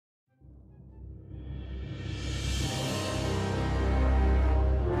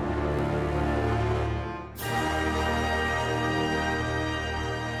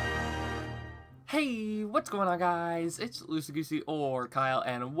Hey, what's going on, guys? It's LuceyGoosey or Kyle,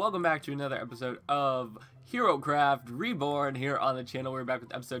 and welcome back to another episode of Herocraft Reborn here on the channel. We're back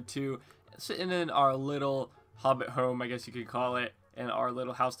with episode 2, sitting in our little hobbit home, I guess you could call it, in our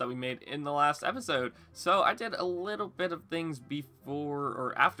little house that we made in the last episode. So I did a little bit of things before,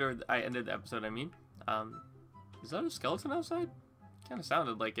 or after I ended the episode, I mean. Is that a skeleton outside? Kind of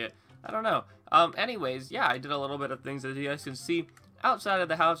sounded like it. I don't know. Anyways, yeah, I did a little bit of things, as you guys can see. Outside of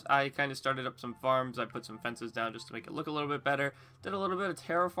the house, I kind of started up some farms. I put some fences down just to make it look a little bit better. Did a little bit of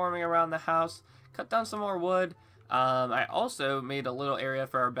terraforming around the house. Cut down some more wood. I also made a little area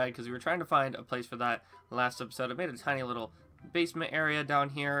for our bed because we were trying to find a place for that last episode. I made a tiny little basement area down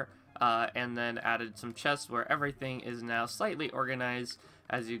here and then added some chests where everything is now slightly organized,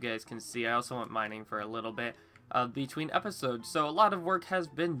 as you guys can see. I also went mining for a little bit between episodes. So a lot of work has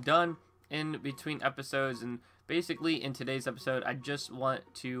been done in between episodes, and basically in today's episode I just want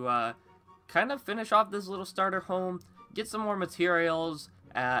to kind of finish off this little starter home, get some more materials,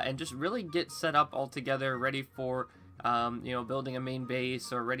 and just really get set up all together, ready for you know, building a main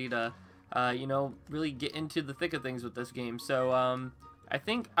base, or ready to you know, really get into the thick of things with this game. So I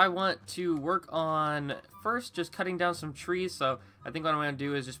think I want to work on first just cutting down some trees. So I think what I'm going to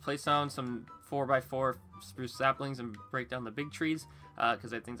do is just place down some 4x4 spruce saplings and break down the big trees,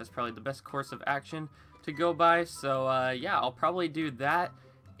 because I think that's probably the best course of action to go by. So yeah, I'll probably do that,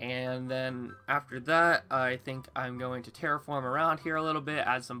 and then after that I think I'm going to terraform around here a little bit,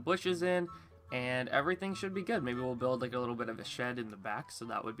 add some bushes in, and everything should be good. Maybe we'll build like a little bit of a shed in the back, so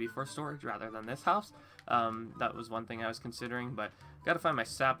that would be for storage rather than this house. That was one thing I was considering, but gotta find my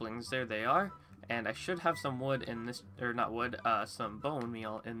saplings. There they are, and I should have some wood in this, or not wood, some bone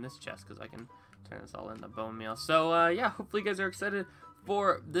meal in this chest, because I can turn this all into bone meal. So yeah, hopefully you guys are excited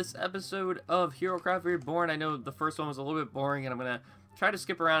for this episode of Herocraft Reborn. I know the first one was a little bit boring, and I'm gonna try to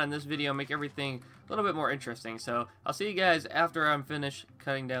skip around in this video, make everything a little bit more interesting. So I'll see you guys after I'm finished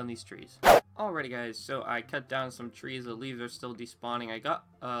cutting down these trees. Alrighty guys, so I cut down some trees. The leaves are still despawning. I got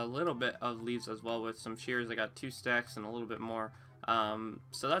a little bit of leaves as well with some shears. I got 2 stacks and a little bit more.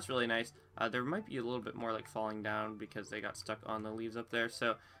 So that's really nice. There might be a little bit more like falling down because they got stuck on the leaves up there.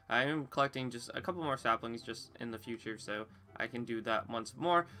 So I am collecting just a couple more saplings just in the future, so I can do that once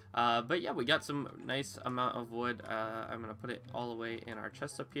more. But yeah, we got some nice amount of wood. I'm gonna put it all the way in our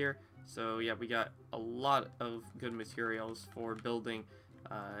chest up here. So yeah, we got a lot of good materials for building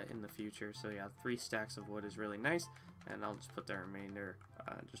in the future. So yeah, 3 stacks of wood is really nice, and I'll just put the remainder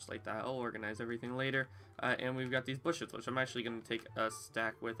just like that. I'll organize everything later. And we've got these bushes, which I'm actually going to take a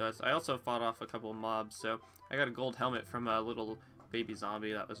stack with us. I also fought off a couple of mobs, so I got a gold helmet from a little baby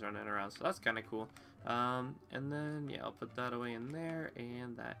zombie that was running around, so that's kind of cool. And then yeah, I'll put that away in there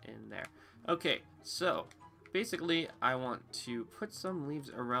and that in there. Okay, so basically I want to put some leaves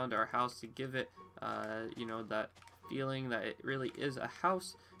around our house to give it you know, that feeling that it really is a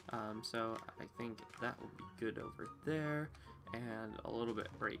house. So I think that will be good over there, and a little bit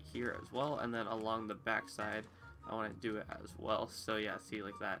right here as well, and then along the back side I want to do it as well. So yeah, see,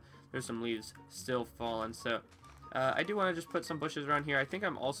 like that, there's some leaves still falling. So I do want to just put some bushes around here. I think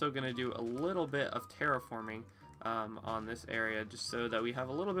I'm also going to do a little bit of terraforming on this area, just so that we have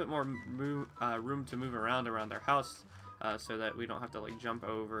a little bit more room to move around our house, so that we don't have to like jump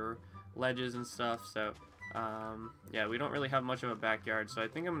over ledges and stuff. So yeah, we don't really have much of a backyard, so I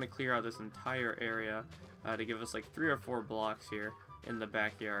think I'm going to clear out this entire area to give us like 3 or 4 blocks here in the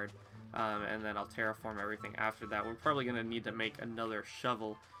backyard, and then I'll terraform everything after that. We're probably going to need to make another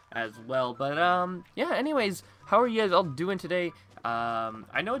shovel as well. But yeah, anyways, how are you guys all doing today?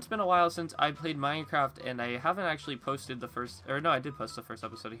 I know it's been a while since I played Minecraft, and I haven't actually posted the first, or no, I did post the first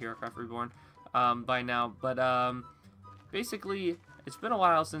episode of Herocraft Reborn by now, but basically it's been a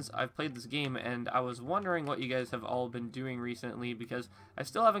while since I've played this game, and I was wondering what you guys have all been doing recently, because I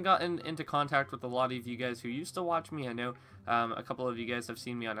still haven't gotten into contact with a lot of you guys who used to watch me. I know a couple of you guys have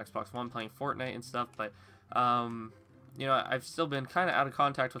seen me on Xbox One playing Fortnite and stuff, but you know, I've still been kind of out of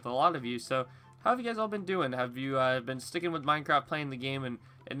contact with a lot of you. So how have you guys all been doing? Have you been sticking with Minecraft, playing the game,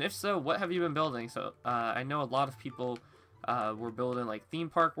 and if so, what have you been building? So I know a lot of people were building like theme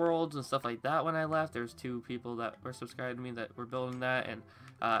park worlds and stuff like that when I left. There's 2 people that were subscribed to me that were building that, and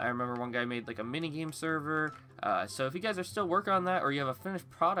I remember one guy made like a mini game server. So if you guys are still working on that, or you have a finished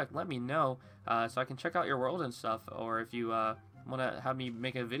product, let me know so I can check out your world and stuff. Or if you want to have me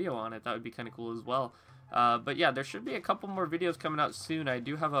make a video on it, that would be kind of cool as well. But yeah, there should be a couple more videos coming out soon. I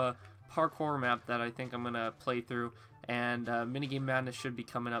do have a parkour map that I think I'm gonna play through, and minigame madness should be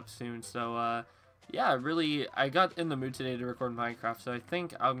coming up soon. So yeah, really, I got in the mood today to record Minecraft, so I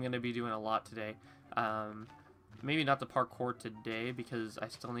think I'm going to be doing a lot today. Maybe not the parkour today because I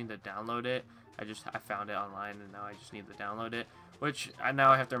still need to download it. I found it online, and now I just need to download it, which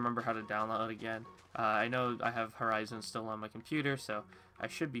now I have to remember how to download it again. I know I have Horizon still on my computer, so I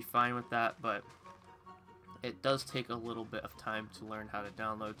should be fine with that, but it does take a little bit of time to learn how to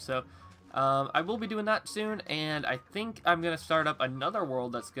download. So I will be doing that soon, and I think I'm going to start up another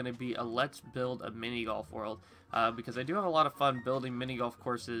world that's going to be a Let's Build a Mini Golf world, because I do have a lot of fun building mini golf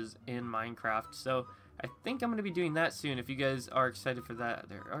courses in Minecraft, so I think I'm going to be doing that soon. If you guys are excited for that,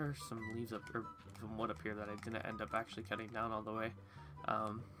 there are some leaves up, or some wood up here that I didn't end up actually cutting down all the way.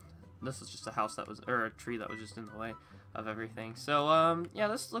 This is just a house that was, or a tree that was just in the way of everything. So, yeah,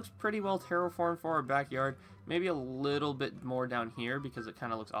 this looks pretty well terraformed for our backyard. Maybe a little bit more down here because it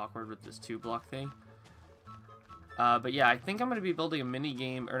kind of looks awkward with this 2-block thing. But yeah, I think I'm going to be building a mini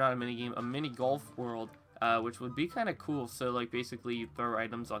game, or not a mini game, a mini golf world, which would be kind of cool. So, like, basically you throw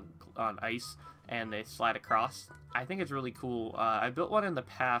items on ice and they slide across. I think it's really cool. I built one in the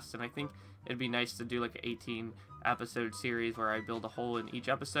past, and I think it'd be nice to do like an 18-episode series where I build a hole in each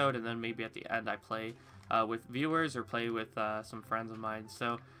episode, and then maybe at the end I play with viewers or play with some friends of mine.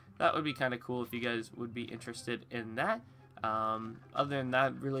 So that would be kind of cool if you guys would be interested in that. Other than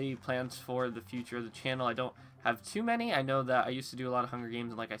that, really plans for the future of the channel, I don't have too many. I know that I used to do a lot of Hunger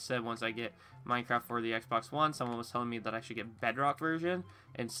Games, and like I said, once I get Minecraft for the Xbox One, someone was telling me that I should get Bedrock version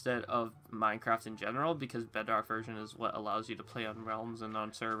instead of Minecraft in general, because Bedrock version is what allows you to play on realms and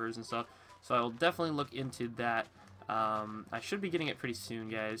on servers and stuff. So I will definitely look into that. I should be getting it pretty soon,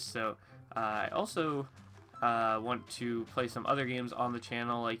 guys. So I also want to play some other games on the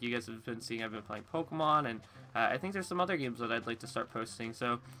channel. Like you guys have been seeing, I've been playing Pokemon, and I think there's some other games that I'd like to start posting.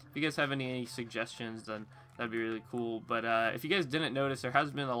 So if you guys have any suggestions, then that'd be really cool. But if you guys didn't notice, there has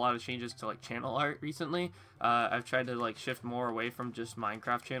been a lot of changes to like channel art recently. I've tried to like shift more away from just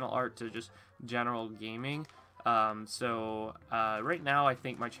Minecraft channel art to just general gaming. So right now I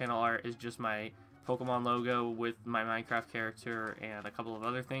think my channel art is just my Pokemon logo with my Minecraft character and a couple of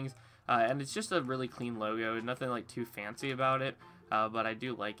other things. And it's just a really clean logo, nothing like too fancy about it, but I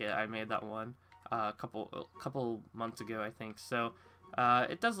do like it. I made that one a couple months ago, I think. So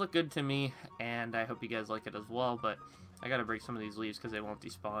it does look good to me, and I hope you guys like it as well. But I gotta break some of these leaves because they won't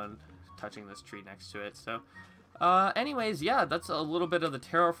despawn touching this tree next to it. So anyways, yeah, that's a little bit of the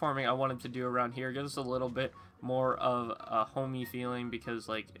terraforming I wanted to do around here. Give us a little bit more of a homey feeling because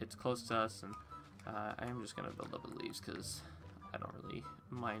like it's close to us, and I am just gonna build up the leaves because I don't really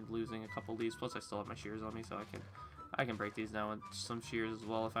mind losing a couple leaves. Plus I still have my shears on me, so I can break these now with some shears as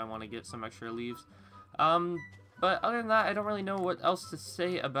well if I want to get some extra leaves. But other than that, I don't really know what else to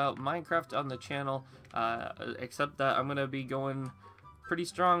say about Minecraft on the channel, except that I'm gonna be going pretty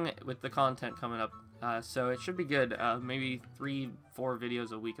strong with the content coming up. So it should be good. Maybe 3-4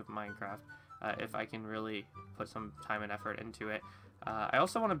 videos a week of Minecraft, if I can really put some time and effort into it. I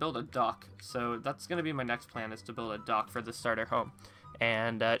also want to build a dock, so that's going to be my next plan, is to build a dock for the starter home.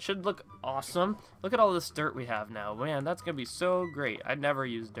 And it should look awesome. Look at all this dirt we have now. Man, that's going to be so great. I never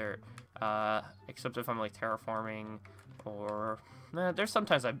use dirt, except if I'm like terraforming, or there's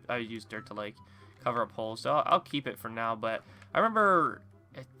sometimes I use dirt to like cover up holes, so I'll keep it for now. But I remember,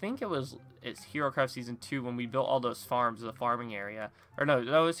 I think it's Herocraft Season 2 when we built all those farms, the farming area. Or no,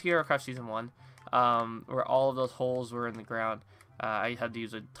 that was Herocraft Season 1, where all of those holes were in the ground. I had to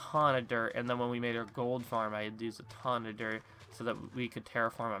use a ton of dirt, and then when we made our gold farm, I had to use a ton of dirt so that we could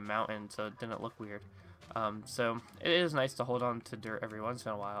terraform a mountain so it didn't look weird. So it is nice to hold on to dirt every once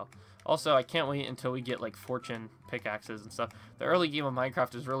in a while. Also, I can't wait until we get like fortune pickaxes and stuff. The early game of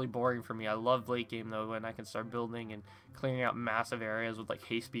Minecraft is really boring for me. I love late game though, when I can start building and clearing out massive areas with like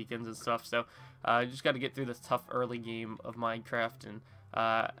haste beacons and stuff. So I just got to get through this tough early game of Minecraft, and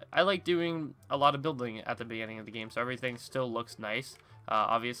I like doing a lot of building at the beginning of the game, so everything still looks nice.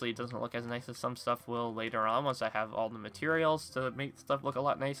 Obviously, it doesn't look as nice as some stuff will later on once I have all the materials to make stuff look a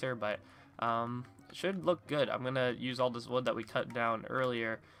lot nicer, but it should look good. I'm going to use all this wood that we cut down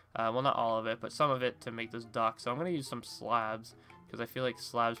earlier, well, not all of it, but some of it to make this dock. So I'm going to use some slabs, because I feel like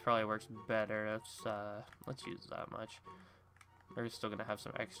slabs probably works better. Let's use that much. We're still going to have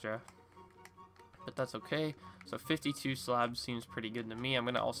some extra, but that's okay. So 52 slabs seems pretty good to me. I'm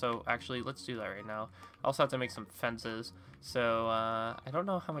going to also, actually, let's do that right now. I also have to make some fences. So I don't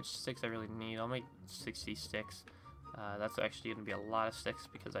know how much sticks I really need. I'll make 60 sticks. That's actually going to be a lot of sticks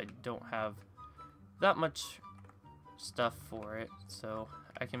because I don't have that much stuff for it. So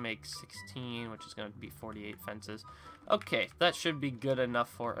I can make 16, which is going to be 48 fences. Okay, that should be good enough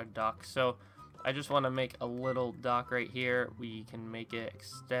for a dock. So I just want to make a little dock right here. We can make it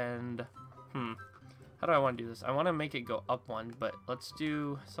extend. How do I want to do this? I want to make it go up one, but let's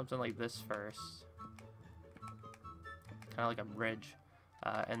do something like this first. Kind of like a bridge.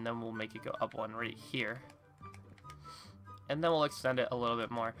 and then we'll make it go up one right here. And then we'll extend it a little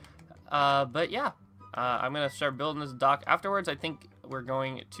bit more. But yeah, I'm going to start building this dock. Afterwards, I think we're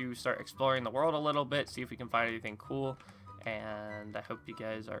going to start exploring the world a little bit, see if we can find anything cool. And I hope you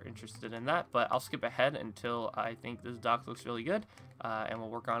guys are interested in that. But I'll skip ahead until I think this dock looks really good, and we'll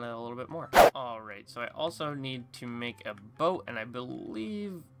work on it a little bit more. Alright, so I also need to make a boat, and I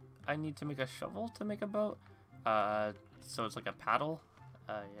believe I need to make a shovel to make a boat. So it's like a paddle.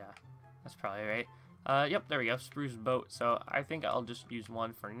 Yeah, that's probably right. Yep, there we go, spruce boat. So I think I'll just use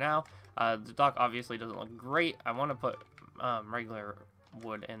one for now. The dock obviously doesn't look great. I want to put regular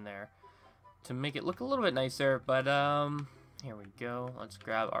wood in there to make it look a little bit nicer, but here we go. Let's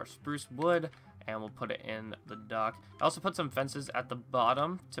grab our spruce wood and we'll put it in the dock. I also put some fences at the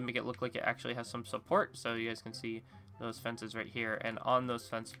bottom to make it look like it actually has some support, so you guys can see those fences right here. And on those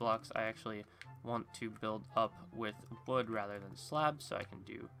fence blocks, I actually want to build up with wood rather than slabs, so I can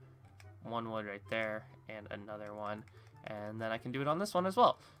do one wood right there and another one, and then I can do it on this one as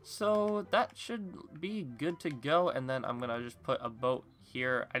well. So that should be good to go. And then I'm gonna just put a boat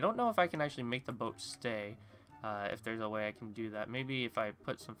here. I don't know if I can actually make the boat stay, if there's a way I can do that. Maybe if I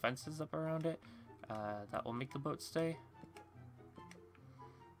put some fences up around it, that will make the boat stay.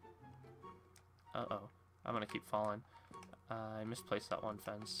 Uh-oh, I'm gonna keep falling. I misplaced that one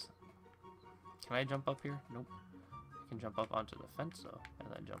fence. Can I jump up here? Nope. I can jump up onto the fence though, and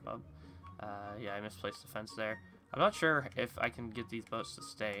then jump up. Yeah, I misplaced the fence there. I'm not sure if I can get these boats to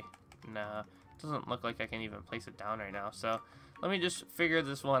stay. Nah, it doesn't look like I can even place it down right now. So let me just figure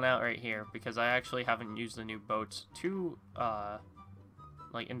this one out right here, because I actually haven't used the new boats too,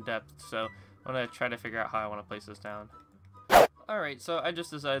 like in depth. So I'm gonna try to figure out how I want to place this down. Alright, so I just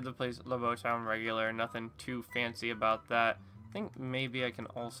decided to place the boat down regular. Nothing too fancy about that. I think maybe I can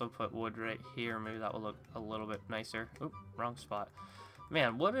also put wood right here. Maybe that will look a little bit nicer. Oop, wrong spot.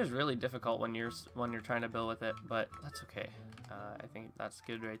 Man, wood is really difficult when you're trying to build with it, but that's okay. I think that's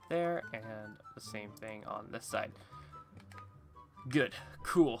good right there, and the same thing on this side. Good,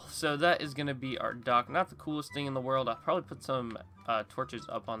 cool. So that is gonna be our dock. Not the coolest thing in the world. I'll probably put some torches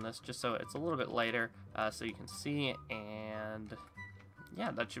up on this just so it's a little bit lighter, so you can see. And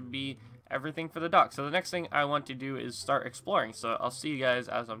yeah, that should be everything for the dock. So the next thing I want to do is start exploring. So I'll see you guys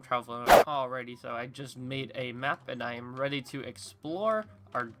as I'm traveling. Alrighty, so I just made a map and I am ready to explore.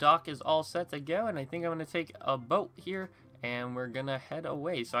 Our dock is all set to go, and I think I'm gonna take a boat here and we're gonna head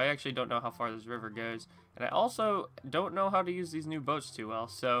away. So I actually don't know how far this river goes, and I also don't know how to use these new boats too well,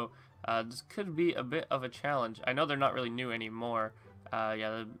 so this could be a bit of a challenge. I know they're not really new anymore.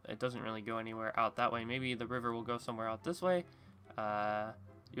 Yeah, it doesn't really go anywhere out that way. Maybe the river will go somewhere out this way.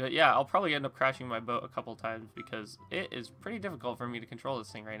 Yeah, I'll probably end up crashing my boat a couple times because it is pretty difficult for me to control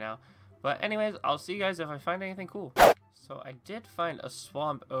this thing right now. But anyways, I'll see you guys if I find anything cool. So I did find a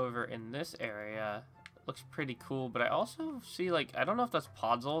swamp over in this area. Looks pretty cool, but I also see, like, I don't know if that's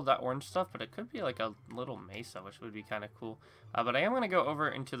podzol, that orange stuff, but it could be like a little mesa, which would be kind of cool. But I am going to go over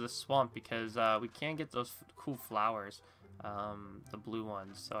into the swamp because we can get those cool flowers, the blue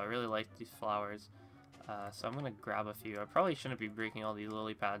ones. So I really like these flowers. So I'm going to grab a few. I probably shouldn't be breaking all these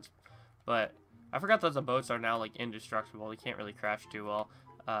lily pads, but I forgot that the boats are now, like, indestructible. They can't really crash too well.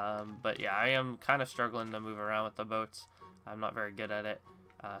 But yeah, I am kind of struggling to move around with the boats. I'm not very good at it.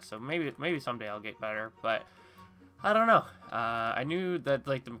 So maybe someday I'll get better, but I don't know. I knew that,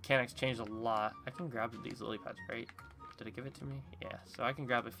 like, the mechanics changed a lot. I can grab these lily pads, right? Did it give it to me? Yeah, so I can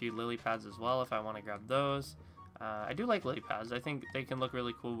grab a few lily pads as well if I want to grab those. I do like lily pads. I think they can look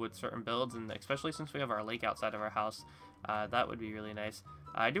really cool with certain builds, and especially since we have our lake outside of our house, that would be really nice.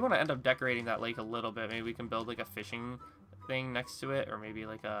 I do want to end up decorating that lake a little bit. Maybe we can build, like, a fishing thing next to it, or maybe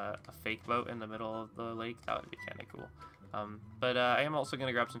like a fake boat in the middle of the lake. That would be kind of cool. But I am also going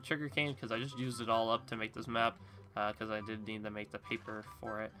to grab some sugar cane because I just used it all up to make this map, because I did need to make the paper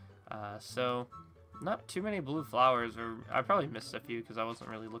for it. So not too many blue flowers, or I probably missed a few because I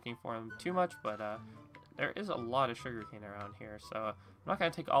wasn't really looking for them too much, but there is a lot of sugar cane around here, so I'm not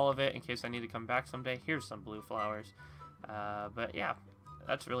going to take all of it in case I need to come back someday. Here's some blue flowers. But yeah,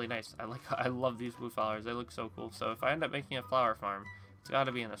 that's really nice. I love these blue flowers. They look so cool. So if I end up making a flower farm, it's got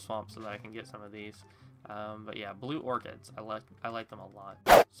to be in a swamp so that I can get some of these. But yeah, blue orchids. I like them a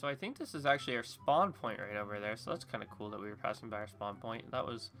lot. So I think this is actually our spawn point right over there. So that's kind of cool that we were passing by our spawn point. That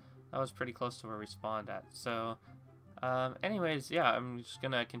was pretty close to where we spawned at. So anyways, yeah, I'm just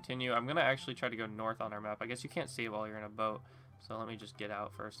gonna continue. I'm gonna actually try to go north on our map. I guess you can't see it while you're in a boat. So let me just get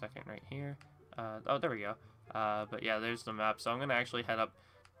out for a second right here. Oh, there we go. But yeah, there's the map. So I'm gonna actually head up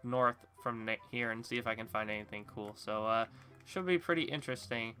north from here and see if I can find anything cool. So should be pretty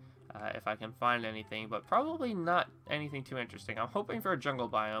interesting. if I can find anything, but probably not anything too interesting. I'm hoping for a jungle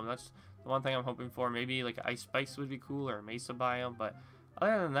biome. That's the one thing I'm hoping for. Maybe like ice spikes would be cool, or a mesa biome, but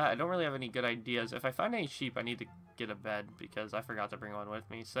other than that, I don't really have any good ideas. If I find any sheep, I need to get a bed because I forgot to bring one with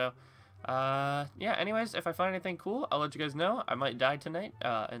me. So, yeah, anyways, if I find anything cool, I'll let you guys know. I might die tonight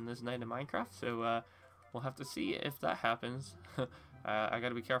in this night in Minecraft, so we'll have to see if that happens. I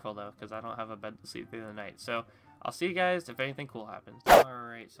gotta be careful, though, because I don't have a bed to sleep through the night. So, I'll see you guys if anything cool happens.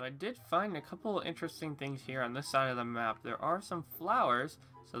 Alright, so I did find a couple interesting things here on this side of the map. There are some flowers,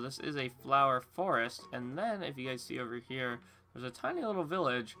 so this is a flower forest, and then if you guys see over here, there's a tiny little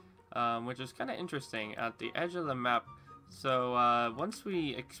village, which is kind of interesting at the edge of the map. So once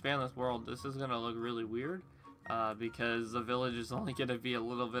we expand this world, this is going to look really weird because the village is only going to be a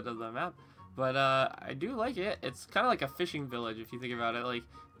little bit of the map. But I do like it. It's kind of like a fishing village if you think about it, like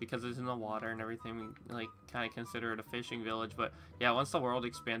because it's in the water and everything. We like kind of consider it a fishing village. But yeah, once the world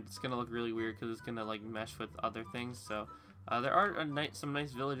expands, it's going to look really weird because it's going to like mesh with other things. So there are some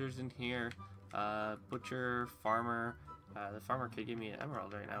nice villagers in here. Butcher, farmer. The farmer could give me an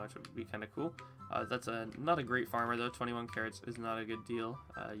emerald right now, which would be kind of cool. That's not a great farmer though. 21 carats is not a good deal.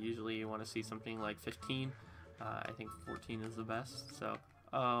 Usually you want to see something like 15. I think 14 is the best. So,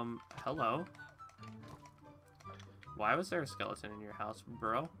 hello. Why was there a skeleton in your house,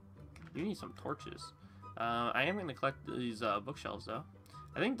 bro? You need some torches. I am going to collect these bookshelves though.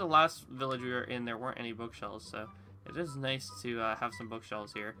 I think the last village we were in, there weren't any bookshelves, so it is nice to have some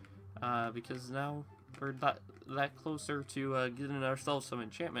bookshelves here. Because now we're that closer to getting ourselves some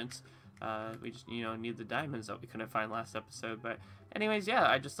enchantments. We just, need the diamonds that we couldn't find last episode. But anyways, yeah,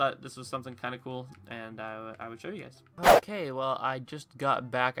 I just thought this was something kind of cool, and I would show you guys. Okay, well, I just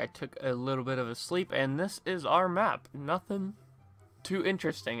got back. I took a little bit of a sleep, and this is our map. Nothing too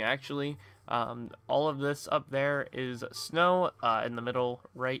interesting, actually. All of this up there is snow. In the middle,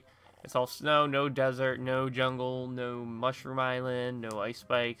 right? It's all snow, no desert, no jungle, no mushroom island, no ice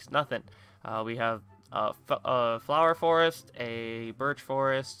spikes, nothing. We have a flower forest, a birch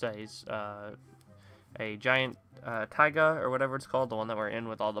forest, a giant taiga, or whatever it's called, the one that we're in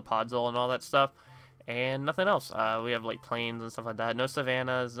with all the podzol and all that stuff, and nothing else. We have like plains and stuff like that. No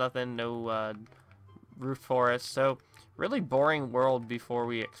savannas, nothing, no roof forest. So really boring world before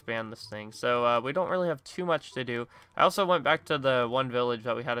we expand this thing. So we don't really have too much to do. I also went back to the one village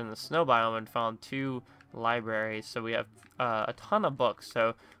that we had in the snow biome and found 2 libraries. So we have a ton of books.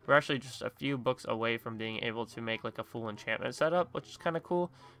 So we're actually just a few books away from being able to make like a full enchantment setup, which is kind of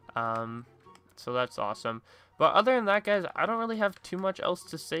cool. So that's awesome. But other than that, guys, I don't really have too much else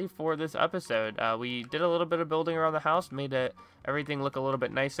to say for this episode. We did a little bit of building around the house, made everything look a little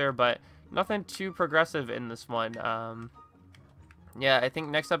bit nicer, but nothing too progressive in this one. Yeah, I think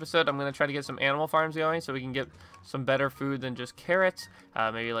next episode I'm going to try to get some animal farms going so we can get some better food than just carrots.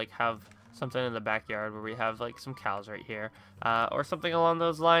 Maybe like have something in the backyard where we have like some cows right here, or something along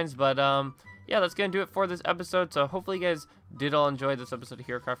those lines. But yeah, that's gonna do it for this episode. So hopefully you guys did all enjoy this episode of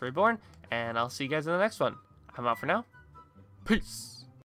Herocraft Reborn, and I'll see you guys in the next one. I'm out for now. Peace.